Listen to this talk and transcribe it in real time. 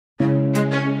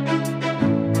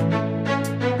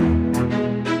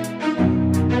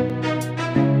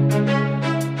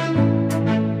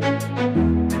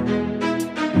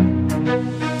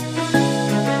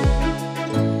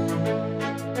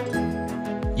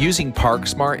Using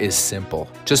ParkSmart is simple.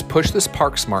 Just push this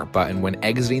ParkSmart button when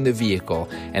exiting the vehicle,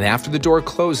 and after the door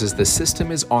closes, the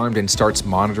system is armed and starts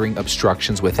monitoring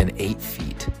obstructions within 8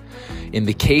 feet. In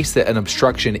the case that an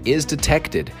obstruction is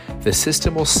detected, the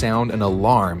system will sound an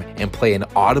alarm and play an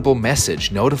audible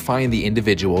message notifying the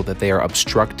individual that they are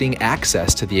obstructing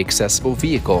access to the accessible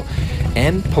vehicle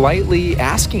and politely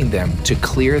asking them to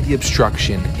clear the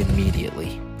obstruction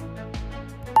immediately.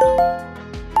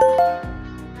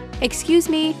 Excuse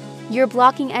me, you're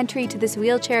blocking entry to this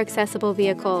wheelchair-accessible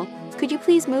vehicle. Could you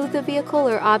please move the vehicle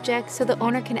or object so the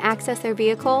owner can access their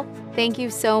vehicle? Thank you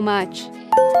so much.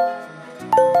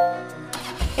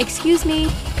 Excuse me,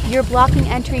 you're blocking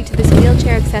entry to this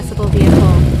wheelchair-accessible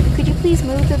vehicle. Could you please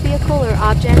move the vehicle or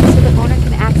object so the owner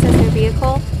can access their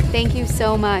vehicle? Thank you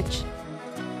so much.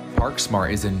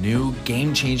 ParkSmart is a new,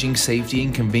 game-changing safety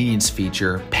and convenience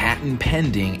feature, patent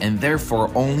pending, and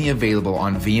therefore only available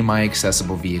on VMI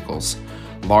accessible vehicles.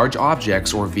 Large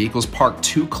objects or vehicles parked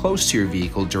too close to your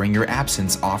vehicle during your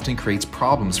absence often creates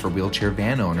problems for wheelchair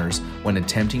van owners when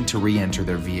attempting to re-enter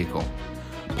their vehicle.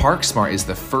 ParkSmart is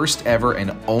the first ever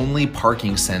and only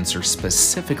parking sensor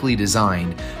specifically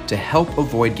designed to help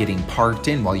avoid getting parked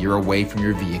in while you're away from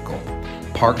your vehicle.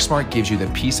 ParkSmart gives you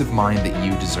the peace of mind that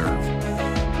you deserve.